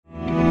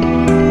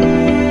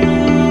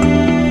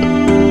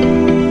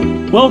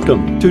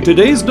Welcome to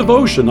today's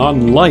devotion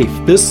on life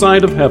this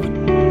side of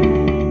heaven.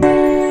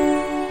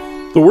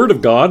 The Word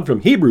of God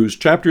from Hebrews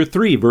chapter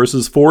 3,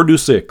 verses 4 to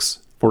 6.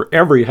 For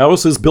every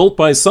house is built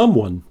by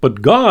someone,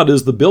 but God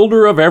is the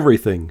builder of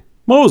everything.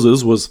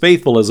 Moses was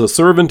faithful as a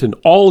servant in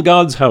all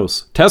God's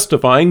house,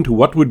 testifying to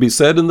what would be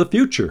said in the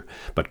future.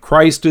 But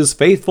Christ is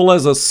faithful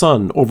as a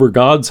son over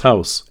God's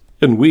house.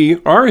 And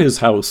we are his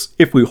house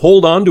if we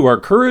hold on to our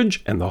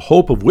courage and the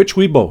hope of which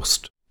we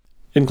boast.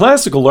 In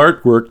classical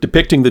artwork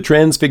depicting the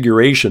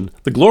Transfiguration,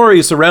 the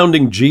glory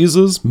surrounding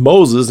Jesus,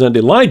 Moses, and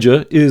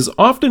Elijah is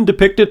often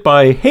depicted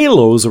by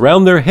halos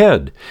around their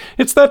head.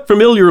 It's that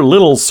familiar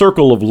little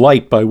circle of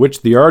light by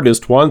which the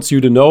artist wants you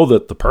to know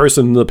that the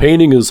person in the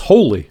painting is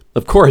holy.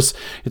 Of course,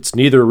 it's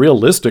neither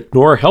realistic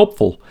nor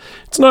helpful.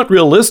 It's not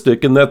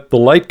realistic in that the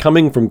light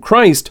coming from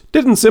Christ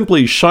didn't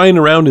simply shine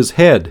around his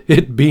head.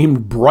 It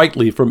beamed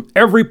brightly from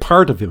every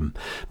part of him.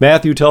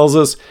 Matthew tells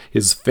us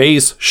his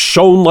face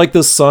shone like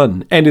the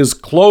sun, and his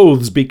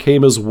clothes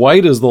became as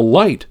white as the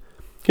light.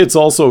 It's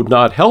also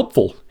not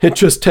helpful. It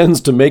just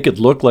tends to make it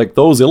look like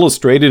those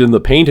illustrated in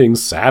the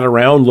paintings sat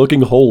around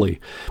looking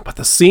holy. But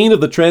the scene of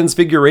the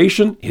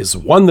Transfiguration is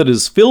one that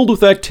is filled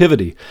with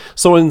activity.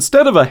 So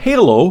instead of a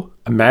halo,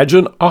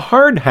 imagine a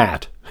hard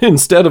hat.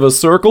 Instead of a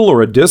circle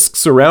or a disc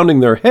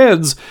surrounding their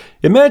heads,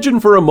 imagine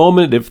for a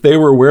moment if they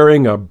were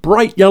wearing a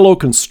bright yellow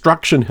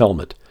construction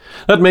helmet.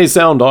 That may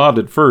sound odd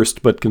at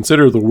first, but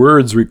consider the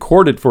words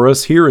recorded for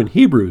us here in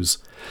Hebrews.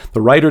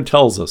 The writer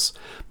tells us,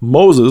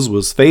 Moses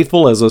was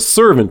faithful as a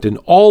servant in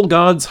all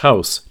God's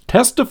house,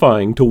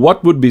 testifying to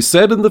what would be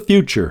said in the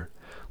future.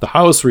 The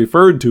house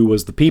referred to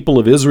was the people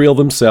of Israel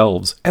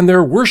themselves and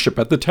their worship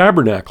at the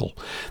tabernacle.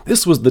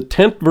 This was the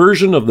tent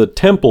version of the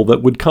temple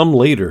that would come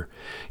later.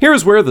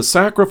 Here's where the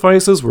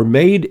sacrifices were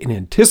made in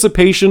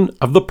anticipation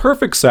of the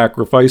perfect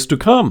sacrifice to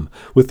come,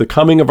 with the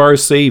coming of our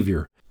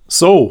Savior.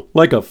 So,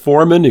 like a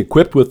foreman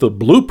equipped with the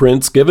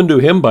blueprints given to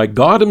him by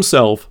God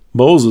himself,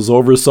 Moses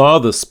oversaw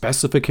the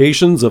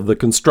specifications of the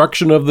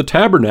construction of the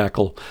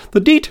tabernacle,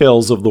 the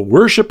details of the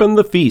worship and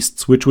the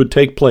feasts which would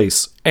take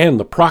place, and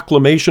the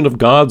proclamation of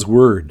God's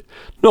word.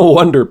 No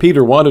wonder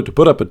Peter wanted to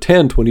put up a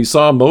tent when he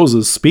saw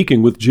Moses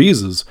speaking with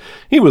Jesus.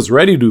 He was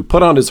ready to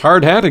put on his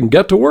hard hat and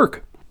get to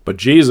work. But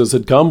Jesus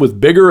had come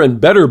with bigger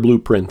and better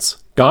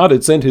blueprints. God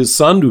had sent his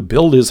Son to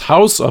build his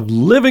house of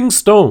living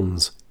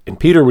stones. And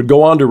Peter would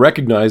go on to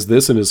recognize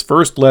this in his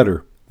first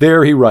letter.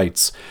 There he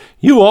writes,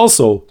 You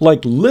also,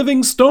 like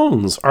living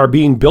stones, are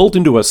being built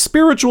into a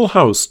spiritual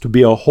house to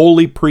be a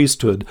holy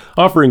priesthood,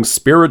 offering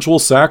spiritual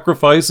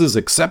sacrifices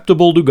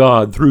acceptable to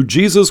God through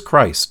Jesus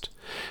Christ.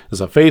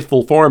 As a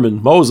faithful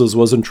foreman, Moses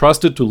was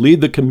entrusted to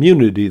lead the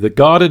community that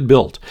God had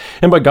built.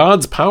 And by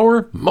God's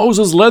power,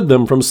 Moses led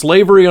them from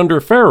slavery under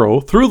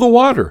Pharaoh through the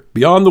water,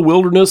 beyond the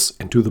wilderness,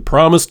 and to the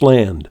promised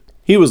land.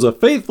 He was a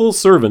faithful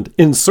servant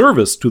in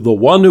service to the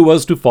one who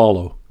was to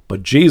follow.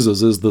 But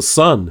Jesus is the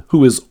Son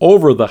who is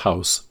over the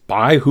house,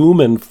 by whom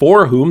and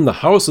for whom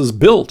the house is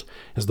built.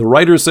 As the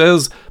writer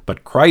says,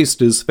 but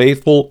Christ is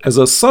faithful as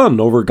a son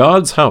over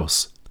God's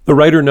house. The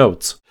writer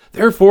notes,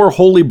 Therefore,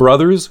 holy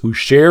brothers who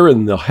share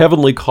in the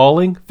heavenly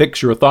calling,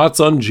 fix your thoughts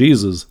on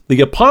Jesus,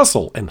 the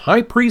apostle and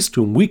high priest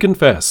whom we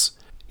confess.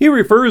 He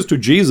refers to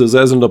Jesus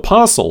as an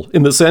apostle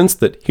in the sense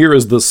that here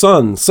is the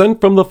Son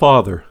sent from the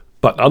Father.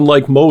 But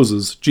unlike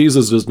Moses,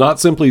 Jesus does not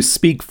simply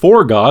speak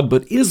for God,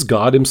 but is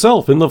God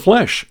himself in the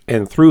flesh,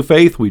 and through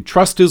faith we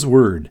trust his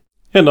word.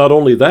 And not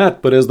only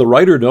that, but as the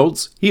writer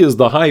notes, he is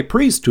the high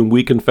priest whom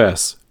we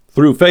confess.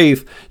 Through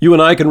faith, you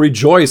and I can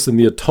rejoice in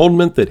the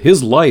atonement that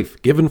his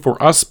life, given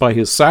for us by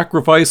his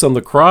sacrifice on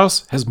the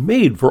cross, has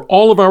made for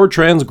all of our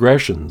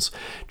transgressions.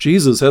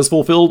 Jesus has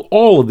fulfilled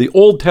all of the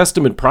Old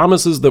Testament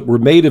promises that were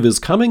made of his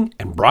coming,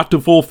 and brought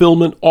to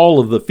fulfillment all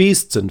of the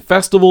feasts and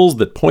festivals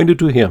that pointed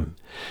to him.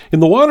 In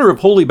the water of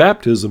holy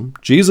baptism,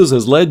 Jesus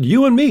has led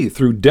you and me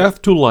through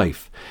death to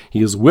life.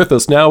 He is with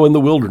us now in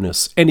the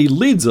wilderness, and he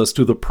leads us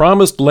to the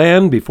promised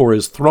land before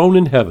his throne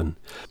in heaven.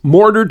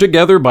 Mortared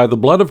together by the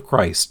blood of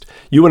Christ,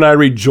 you and I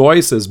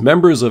rejoice as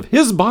members of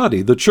his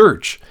body, the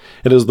church.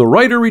 And as the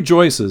writer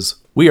rejoices,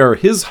 we are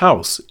his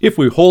house if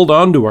we hold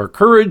on to our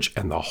courage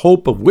and the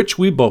hope of which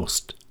we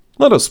boast.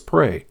 Let us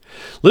pray.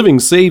 Living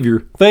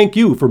Savior, thank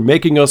you for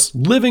making us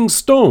living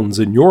stones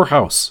in your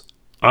house.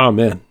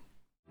 Amen.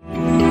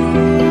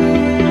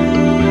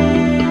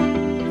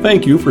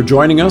 Thank you for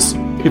joining us.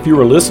 If you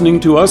are listening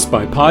to us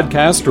by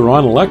podcast or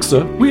on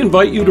Alexa, we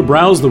invite you to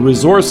browse the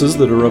resources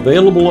that are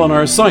available on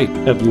our site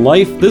at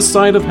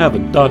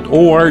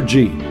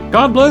lifethissideofheaven.org.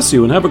 God bless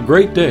you and have a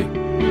great day.